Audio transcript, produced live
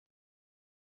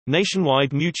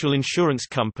Nationwide Mutual Insurance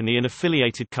Company and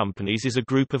affiliated companies is a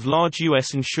group of large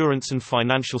U.S. insurance and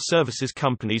financial services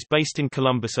companies based in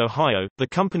Columbus, Ohio. The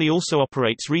company also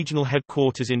operates regional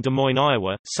headquarters in Des Moines,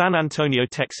 Iowa, San Antonio,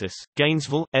 Texas,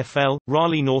 Gainesville, FL,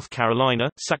 Raleigh, North Carolina,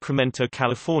 Sacramento,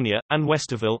 California, and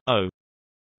Westerville, O.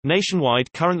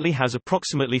 Nationwide currently has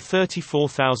approximately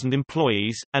 34,000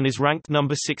 employees, and is ranked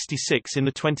number 66 in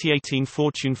the 2018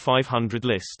 Fortune 500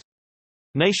 list.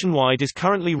 Nationwide is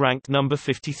currently ranked number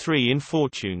 53 in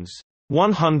Fortune's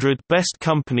 100 Best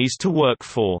Companies to Work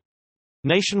For.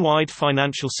 Nationwide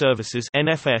Financial Services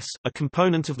 (NFS), a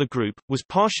component of the group, was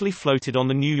partially floated on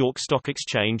the New York Stock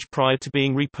Exchange prior to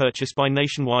being repurchased by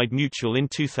Nationwide Mutual in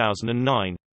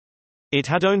 2009. It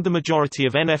had owned the majority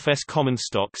of NFS common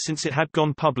stock since it had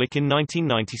gone public in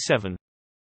 1997.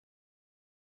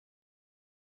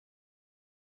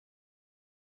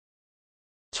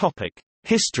 Topic: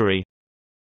 History.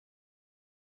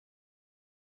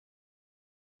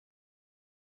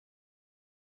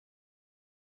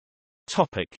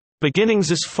 Topic: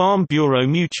 Beginnings as Farm Bureau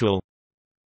Mutual.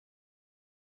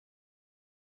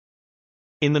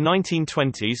 In the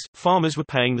 1920s, farmers were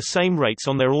paying the same rates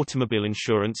on their automobile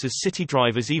insurance as city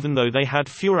drivers even though they had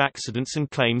fewer accidents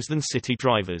and claims than city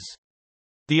drivers.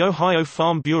 The Ohio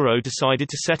Farm Bureau decided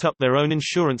to set up their own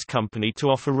insurance company to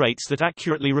offer rates that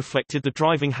accurately reflected the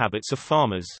driving habits of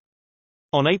farmers.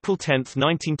 On April 10,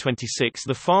 1926,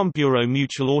 the Farm Bureau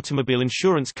Mutual Automobile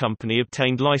Insurance Company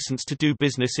obtained license to do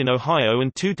business in Ohio,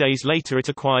 and 2 days later it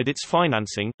acquired its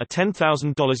financing, a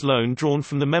 $10,000 loan drawn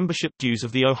from the membership dues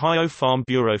of the Ohio Farm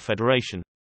Bureau Federation.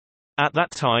 At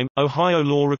that time, Ohio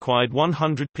law required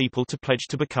 100 people to pledge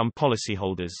to become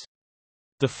policyholders.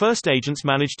 The first agents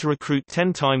managed to recruit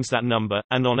 10 times that number,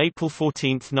 and on April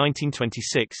 14,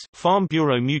 1926, Farm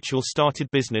Bureau Mutual started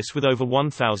business with over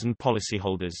 1,000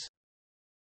 policyholders.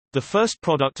 The first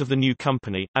product of the new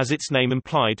company, as its name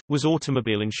implied, was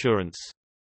automobile insurance.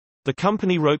 The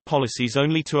company wrote policies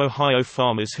only to Ohio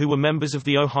farmers who were members of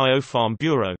the Ohio Farm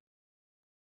Bureau.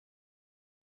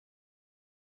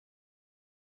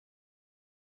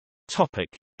 Topic: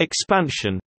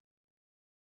 Expansion.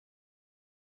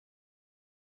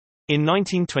 In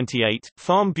 1928,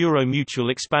 Farm Bureau Mutual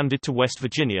expanded to West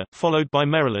Virginia, followed by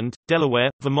Maryland, Delaware,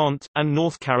 Vermont, and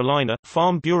North Carolina.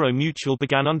 Farm Bureau Mutual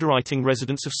began underwriting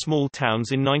residents of small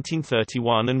towns in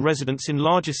 1931 and residents in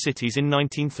larger cities in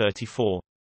 1934.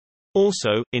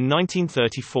 Also, in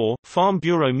 1934, Farm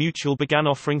Bureau Mutual began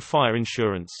offering fire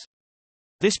insurance.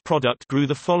 This product grew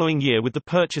the following year with the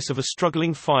purchase of a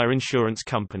struggling fire insurance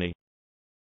company.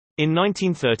 In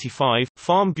 1935,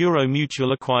 Farm Bureau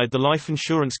Mutual acquired the Life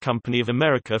Insurance Company of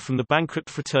America from the bankrupt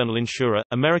fraternal insurer,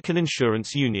 American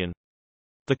Insurance Union.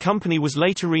 The company was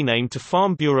later renamed to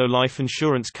Farm Bureau Life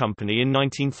Insurance Company in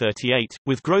 1938.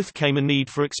 With growth came a need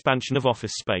for expansion of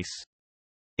office space.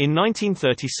 In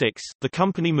 1936, the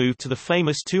company moved to the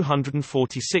famous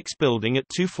 246 building at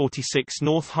 246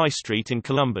 North High Street in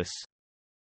Columbus.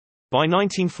 By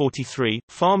 1943,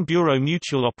 Farm Bureau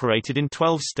Mutual operated in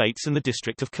 12 states and the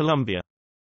District of Columbia.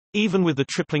 Even with the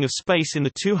tripling of space in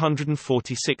the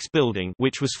 246 building,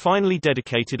 which was finally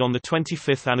dedicated on the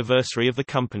 25th anniversary of the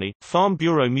company, Farm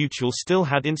Bureau Mutual still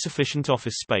had insufficient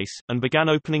office space, and began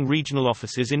opening regional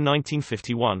offices in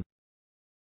 1951.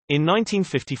 In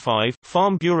 1955,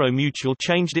 Farm Bureau Mutual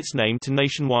changed its name to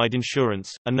Nationwide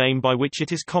Insurance, a name by which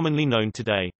it is commonly known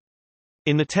today.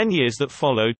 In the 10 years that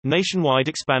followed, Nationwide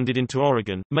expanded into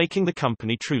Oregon, making the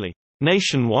company truly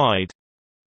nationwide.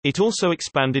 It also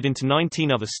expanded into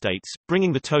 19 other states,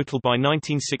 bringing the total by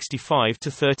 1965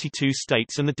 to 32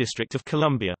 states and the District of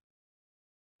Columbia.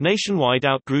 Nationwide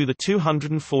outgrew the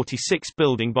 246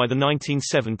 building by the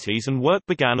 1970s, and work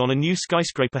began on a new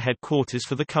skyscraper headquarters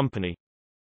for the company.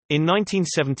 In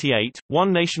 1978,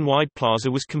 one Nationwide Plaza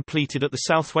was completed at the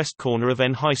southwest corner of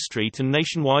N High Street and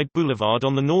Nationwide Boulevard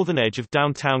on the northern edge of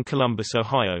downtown Columbus,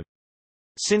 Ohio.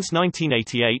 Since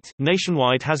 1988,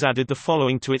 Nationwide has added the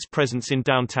following to its presence in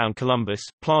downtown Columbus: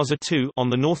 Plaza 2 on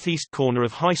the northeast corner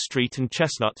of High Street and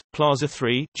Chestnut, Plaza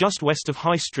 3 just west of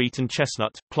High Street and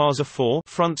Chestnut, Plaza 4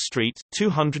 Front Street,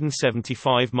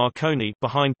 275 Marconi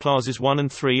behind Plazas 1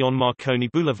 and 3 on Marconi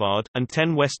Boulevard, and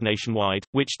 10 West Nationwide,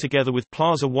 which together with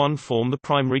Plaza 1 form the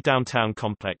primary downtown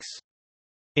complex.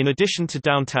 In addition to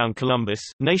downtown Columbus,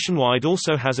 Nationwide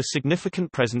also has a significant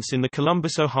presence in the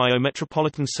Columbus, Ohio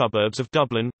metropolitan suburbs of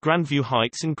Dublin, Grandview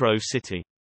Heights and Grove City.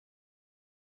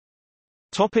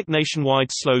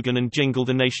 Nationwide Slogan and Jingle.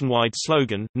 The Nationwide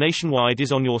slogan, "Nationwide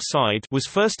is on your side," was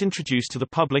first introduced to the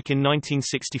public in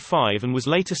 1965 and was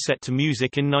later set to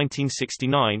music in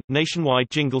 1969. Nationwide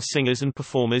Jingle singers and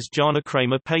performers Jana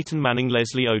Kramer, Peyton Manning,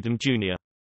 Leslie Odom Jr.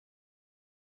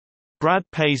 Brad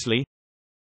Paisley,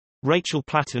 Rachel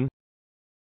Platten,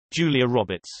 Julia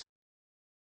Roberts.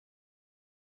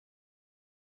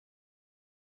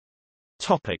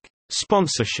 Topic: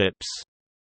 Sponsorships.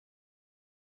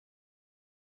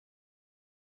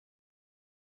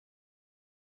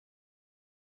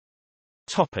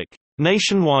 Topic: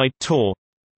 Nationwide tour.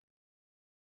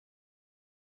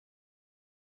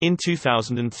 In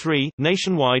 2003,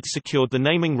 Nationwide secured the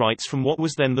naming rights from what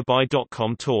was then the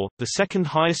Buy.com Tour, the second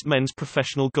highest men's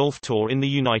professional golf tour in the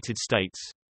United States.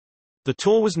 The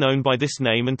tour was known by this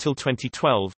name until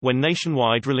 2012, when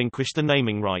Nationwide relinquished the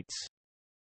naming rights.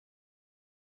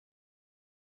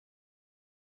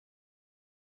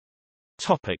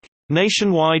 Topic: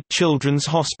 Nationwide Children's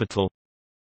Hospital.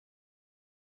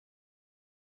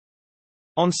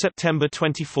 On September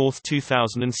 24,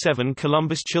 2007,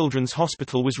 Columbus Children's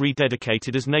Hospital was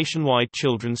rededicated as Nationwide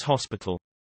Children's Hospital.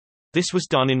 This was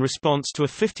done in response to a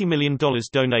 $50 million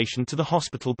donation to the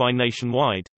hospital by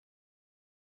Nationwide.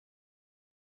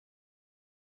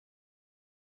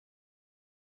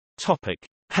 Topic: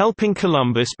 Helping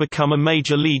Columbus become a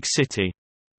major league city.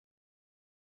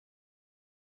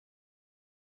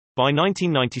 By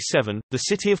 1997, the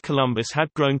city of Columbus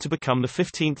had grown to become the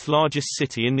 15th largest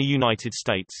city in the United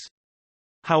States.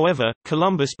 However,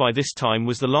 Columbus by this time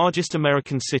was the largest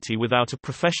American city without a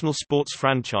professional sports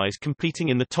franchise competing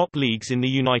in the top leagues in the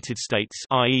United States,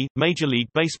 i.e., Major League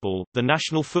Baseball, the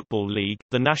National Football League,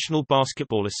 the National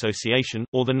Basketball Association,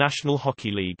 or the National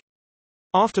Hockey League.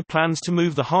 After plans to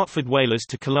move the Hartford Whalers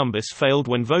to Columbus failed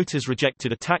when voters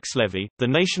rejected a tax levy, the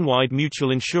Nationwide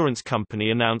Mutual Insurance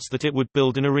Company announced that it would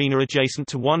build an arena adjacent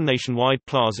to One Nationwide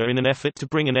Plaza in an effort to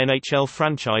bring an NHL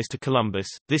franchise to Columbus.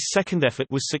 This second effort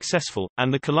was successful,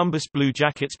 and the Columbus Blue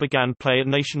Jackets began play at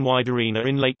Nationwide Arena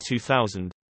in late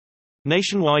 2000.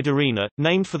 Nationwide Arena,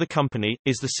 named for the company,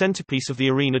 is the centerpiece of the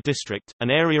Arena District,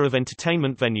 an area of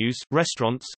entertainment venues,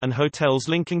 restaurants, and hotels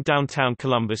linking downtown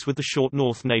Columbus with the Short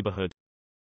North neighborhood.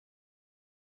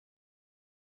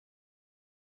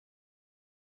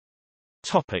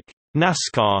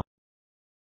 NASCAR.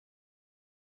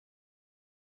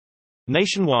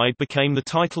 Nationwide became the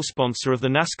title sponsor of the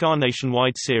NASCAR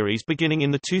Nationwide Series beginning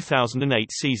in the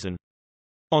 2008 season.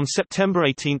 On September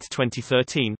 18,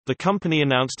 2013, the company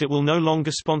announced it will no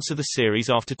longer sponsor the series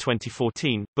after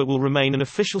 2014, but will remain an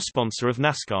official sponsor of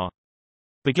NASCAR.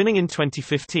 Beginning in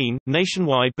 2015,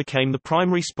 Nationwide became the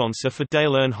primary sponsor for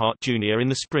Dale Earnhardt Jr. in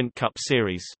the Sprint Cup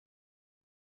Series.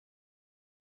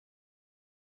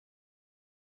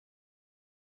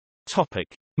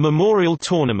 Memorial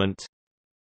Tournament.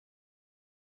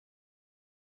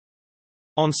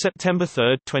 On September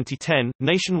 3, 2010,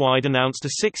 Nationwide announced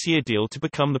a 6-year deal to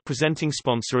become the presenting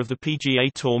sponsor of the PGA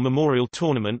Tour Memorial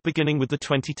Tournament beginning with the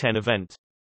 2010 event.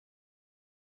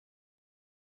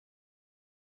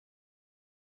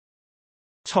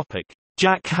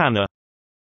 Jack Hanna.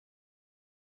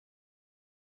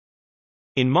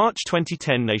 In March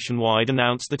 2010, Nationwide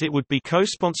announced that it would be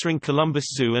co-sponsoring Columbus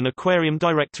Zoo and Aquarium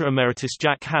Director Emeritus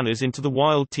Jack Hanna's Into the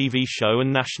Wild TV show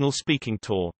and national speaking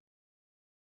tour.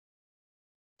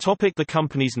 The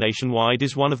company's Nationwide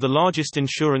is one of the largest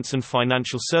insurance and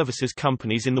financial services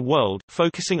companies in the world,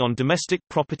 focusing on domestic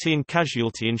property and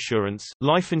casualty insurance,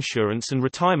 life insurance and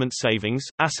retirement savings,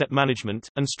 asset management,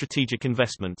 and strategic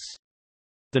investments.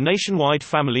 The Nationwide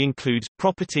family includes,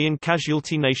 property and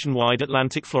casualty Nationwide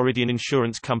Atlantic Floridian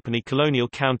Insurance Company Colonial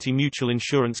County Mutual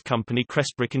Insurance Company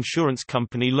Crestbrick Insurance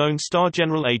Company Lone Star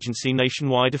General Agency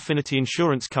Nationwide Affinity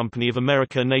Insurance Company of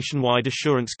America Nationwide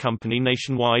Assurance Company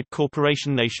Nationwide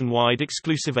Corporation Nationwide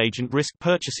Exclusive Agent Risk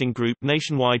Purchasing Group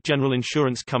Nationwide General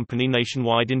Insurance Company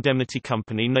Nationwide Indemnity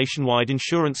Company Nationwide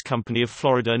Insurance Company of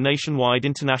Florida Nationwide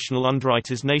International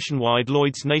Underwriters Nationwide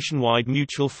Lloyd's Nationwide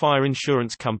Mutual Fire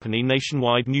Insurance Company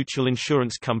Nationwide Mutual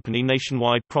Insurance Company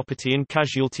Nationwide Property and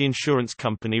Casualty Insurance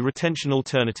Company Retention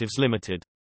Alternatives Limited.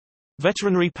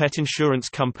 Veterinary Pet Insurance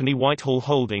Company Whitehall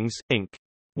Holdings, Inc.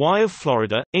 Y of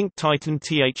Florida, Inc. Titan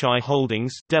THI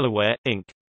Holdings, Delaware, Inc.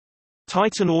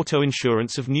 Titan Auto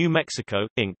Insurance of New Mexico,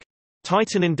 Inc.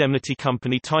 Titan Indemnity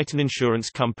Company Titan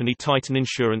Insurance Company Titan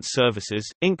Insurance Services,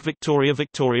 Inc. Victoria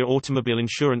Automobile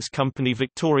Insurance Company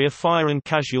Victoria Fire and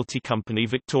Casualty Company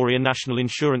Victoria National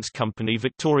Insurance Company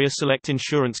Victoria Select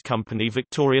Insurance Company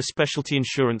Victoria Specialty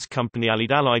Insurance Company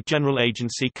Allied General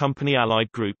Agency Company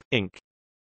Allied Group, Inc.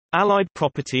 Allied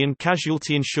Property and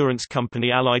Casualty Insurance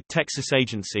Company Allied Texas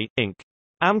Agency, Inc.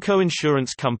 Amco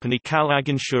Insurance Company Cal Ag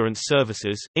Insurance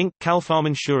Services, Inc. CalFarm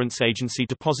Insurance Agency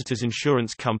Depositors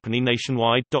Insurance Company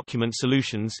Nationwide Document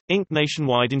Solutions, Inc.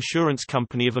 Nationwide Insurance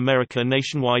Company of America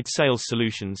Nationwide Sales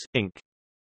Solutions, Inc.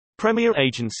 Premier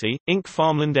Agency, Inc.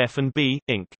 Farmland F&B,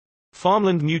 Inc.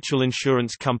 Farmland Mutual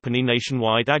Insurance Company,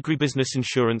 Nationwide Agribusiness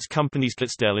Insurance Companies,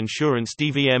 Scottsdale Insurance,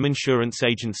 DVM Insurance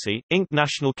Agency, Inc.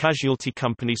 National Casualty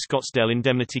Company, Scottsdale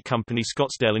Indemnity Company,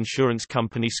 Scottsdale Insurance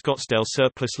Company, Scottsdale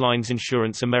Surplus Lines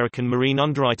Insurance, American Marine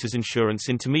Underwriters Insurance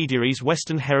Intermediaries,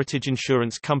 Western Heritage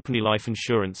Insurance Company, Life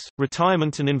Insurance,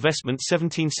 Retirement and Investment,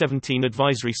 1717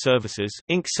 Advisory Services,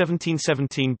 Inc.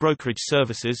 1717 Brokerage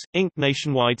Services, Inc.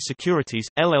 Nationwide Securities,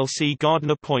 LLC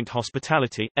Gardner Point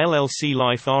Hospitality, LLC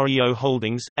Life REO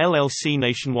Holdings, LLC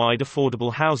Nationwide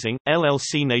Affordable Housing,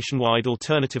 LLC Nationwide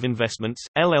Alternative Investments,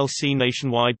 LLC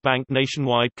Nationwide Bank,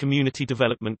 Nationwide Community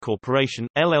Development Corporation,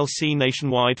 LLC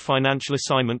Nationwide Financial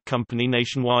Assignment Company,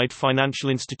 Nationwide Financial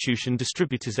Institution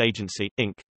Distributors Agency,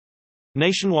 Inc.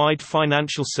 Nationwide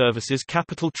Financial Services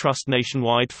Capital Trust,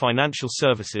 Nationwide Financial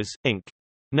Services, Inc.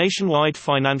 Nationwide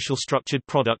Financial Structured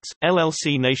Products,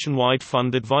 LLC Nationwide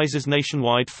Fund Advisors,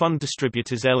 Nationwide Fund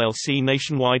Distributors, LLC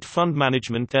Nationwide Fund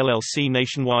Management, LLC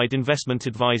Nationwide Investment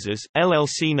Advisors,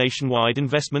 LLC Nationwide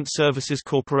Investment Services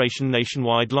Corporation,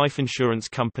 Nationwide Life Insurance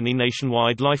Company,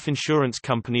 Nationwide Life Insurance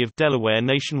Company of Delaware,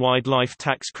 Nationwide Life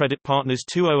Tax Credit Partners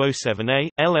 2007A,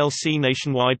 LLC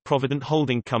Nationwide Provident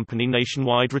Holding Company,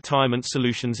 Nationwide Retirement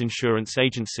Solutions Insurance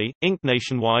Agency, Inc.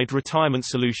 Nationwide Retirement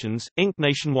Solutions, Inc.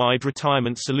 Nationwide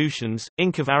Retirement Solutions,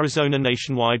 Inc. of Arizona,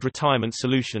 Nationwide Retirement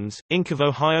Solutions, Inc. of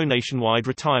Ohio, Nationwide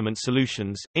Retirement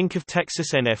Solutions, Inc. of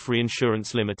Texas, NF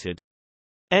Reinsurance Limited.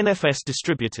 NFS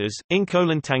Distributors, Inc.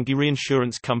 Olentangy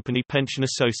Reinsurance Company, Pension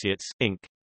Associates, Inc.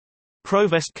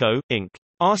 Provest Co., Inc.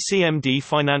 RCMD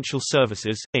Financial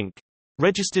Services, Inc.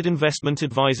 Registered Investment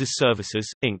Advisors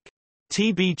Services, Inc.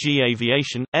 TBG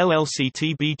Aviation, LLC,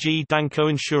 TBG Danco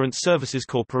Insurance Services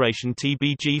Corporation,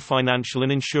 TBG Financial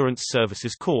and Insurance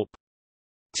Services Corp.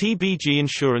 TBG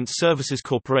Insurance Services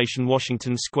Corporation,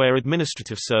 Washington Square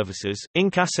Administrative Services,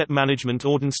 Inc. Asset Management,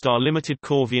 Ordenstar Limited,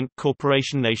 Corviant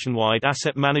Corporation, Nationwide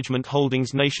Asset Management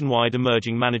Holdings, Nationwide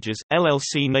Emerging Managers,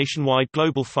 LLC, Nationwide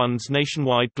Global Funds,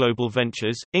 Nationwide Global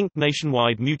Ventures, Inc.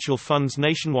 Nationwide Mutual Funds,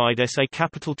 Nationwide SA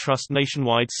Capital Trust,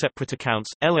 Nationwide Separate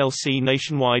Accounts, LLC,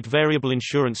 Nationwide Variable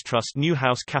Insurance Trust,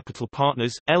 Newhouse Capital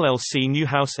Partners, LLC,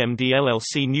 Newhouse MD,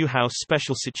 LLC, Newhouse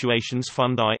Special Situations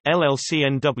Fund I, LLC,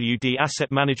 NWD Asset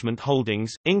Management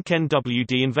Holdings, Inc.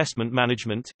 NWD Investment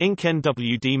Management, Inc.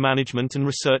 NWD Management and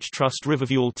Research Trust,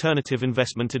 Riverview Alternative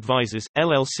Investment Advisors,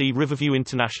 LLC, Riverview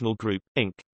International Group,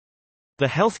 Inc. The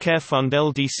Healthcare Fund,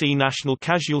 LDC National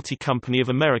Casualty Company of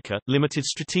America, Limited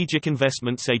Strategic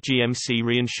Investments, AGMC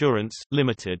Reinsurance,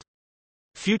 Limited.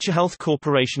 Future Health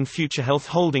Corporation, Future Health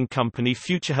Holding Company,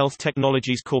 Future Health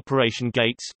Technologies Corporation,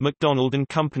 Gates, McDonald &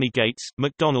 Company, Gates,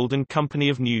 McDonald & Company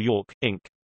of New York, Inc.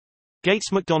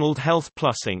 Gates McDonald Health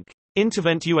Plus Inc.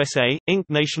 Intervent USA, Inc.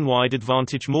 Nationwide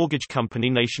Advantage Mortgage Company,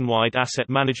 Nationwide Asset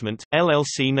Management,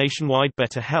 LLC, Nationwide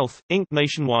Better Health, Inc.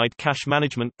 Nationwide Cash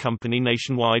Management Company,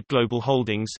 Nationwide Global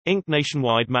Holdings, Inc.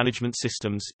 Nationwide Management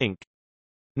Systems, Inc.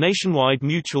 Nationwide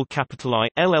Mutual Capital I,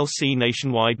 LLC,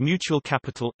 Nationwide Mutual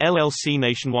Capital, LLC,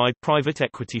 Nationwide Private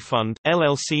Equity Fund,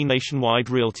 LLC, Nationwide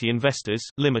Realty Investors,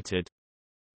 Limited.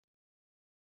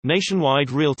 Nationwide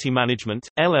Realty Management,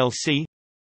 LLC.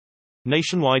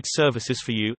 Nationwide Services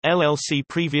for You, LLC.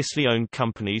 Previously owned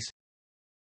companies.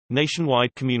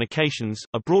 Nationwide Communications,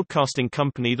 a broadcasting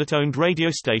company that owned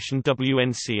radio station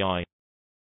WNCI.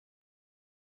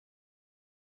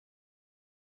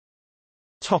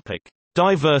 Topic: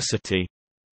 Diversity.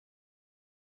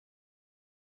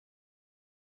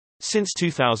 Since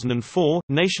 2004,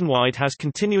 Nationwide has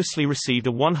continuously received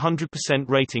a 100%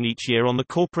 rating each year on the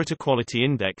Corporate Equality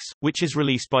Index, which is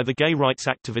released by the gay rights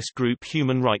activist group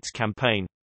Human Rights Campaign.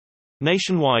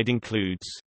 Nationwide includes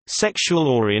sexual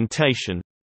orientation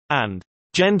and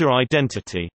gender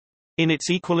identity in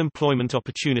its Equal Employment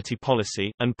Opportunity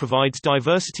Policy, and provides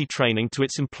diversity training to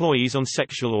its employees on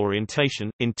sexual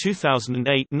orientation. In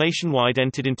 2008, Nationwide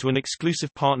entered into an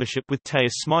exclusive partnership with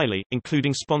Tejas Smiley,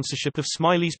 including sponsorship of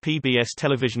Smiley's PBS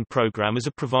television program as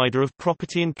a provider of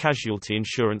property and casualty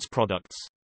insurance products.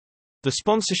 The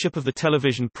sponsorship of the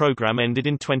television program ended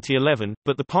in 2011,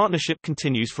 but the partnership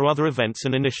continues for other events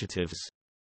and initiatives.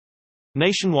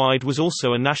 Nationwide was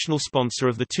also a national sponsor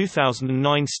of the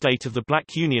 2009 State of the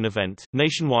Black Union event.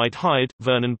 Nationwide hired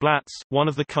Vernon Blatz, one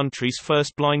of the country's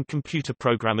first blind computer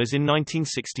programmers, in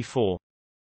 1964.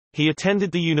 He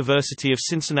attended the University of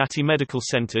Cincinnati Medical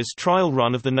Center's trial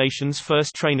run of the nation's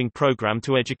first training program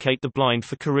to educate the blind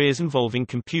for careers involving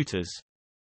computers.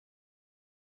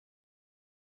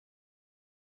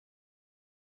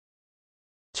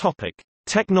 Topic: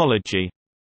 Technology.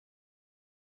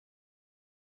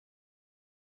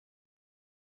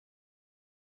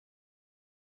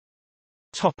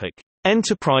 Topic: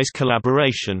 Enterprise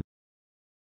collaboration.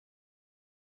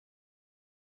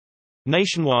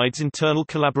 Nationwide's internal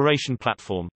collaboration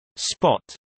platform, Spot,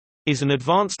 is an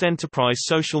advanced enterprise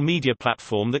social media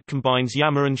platform that combines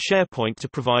Yammer and SharePoint to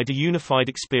provide a unified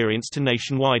experience to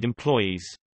Nationwide employees.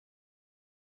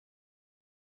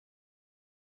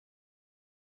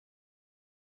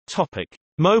 Topic: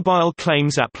 Mobile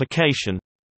claims application.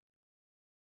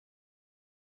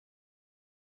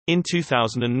 In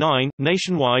 2009,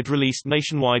 Nationwide released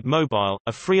Nationwide Mobile,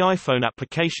 a free iPhone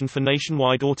application for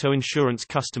Nationwide auto insurance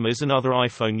customers and other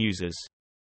iPhone users.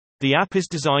 The app is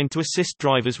designed to assist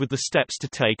drivers with the steps to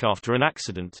take after an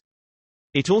accident.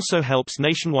 It also helps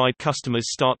Nationwide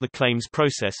customers start the claims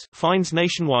process, finds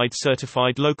Nationwide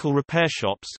certified local repair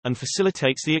shops, and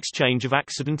facilitates the exchange of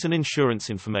accident and insurance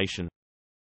information.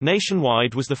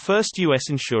 Nationwide was the first U.S.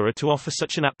 insurer to offer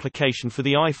such an application for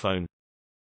the iPhone.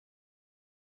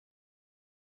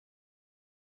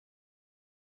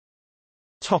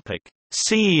 Topic: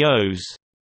 CEOs.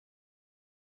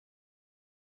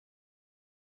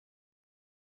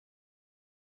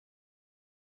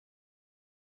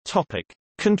 Topic: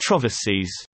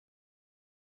 Controversies.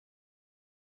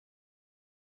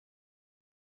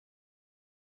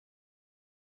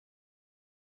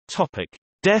 Topic: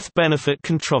 Death benefit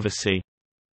controversy.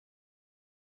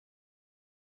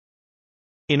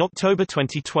 In October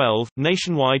 2012,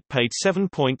 Nationwide paid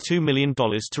 $7.2 million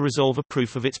to resolve a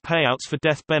proof of its payouts for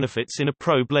death benefits in a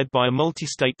probe led by a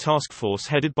multi-state task force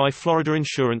headed by Florida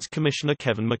Insurance Commissioner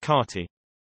Kevin McCarthy.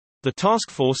 The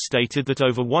task force stated that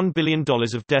over $1 billion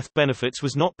of death benefits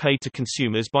was not paid to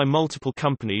consumers by multiple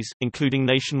companies, including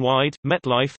Nationwide,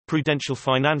 MetLife, Prudential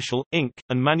Financial, Inc.,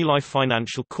 and Manulife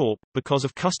Financial Corp., because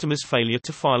of customers' failure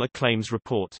to file a claims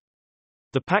report.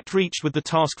 The pact reached with the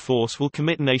task force will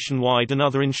commit Nationwide and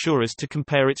other insurers to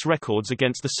compare its records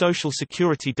against the Social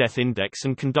Security Death Index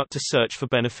and conduct a search for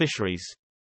beneficiaries.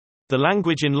 The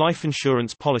language in life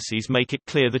insurance policies make it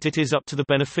clear that it is up to the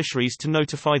beneficiaries to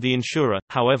notify the insurer.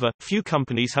 However, few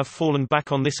companies have fallen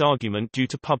back on this argument due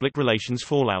to public relations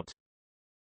fallout.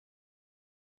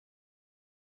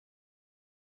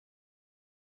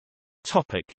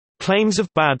 Topic: Claims of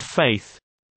bad faith.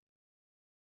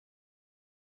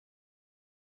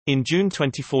 In June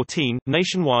 2014,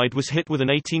 Nationwide was hit with an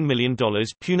 $18 million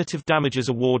punitive damages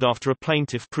award after a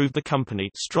plaintiff proved the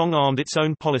company strong-armed its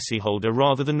own policyholder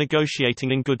rather than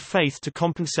negotiating in good faith to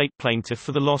compensate plaintiff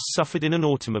for the loss suffered in an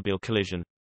automobile collision.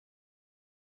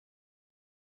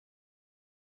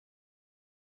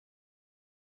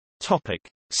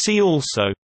 See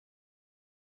also: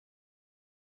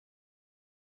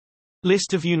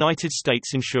 List of United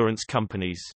States insurance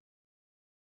companies.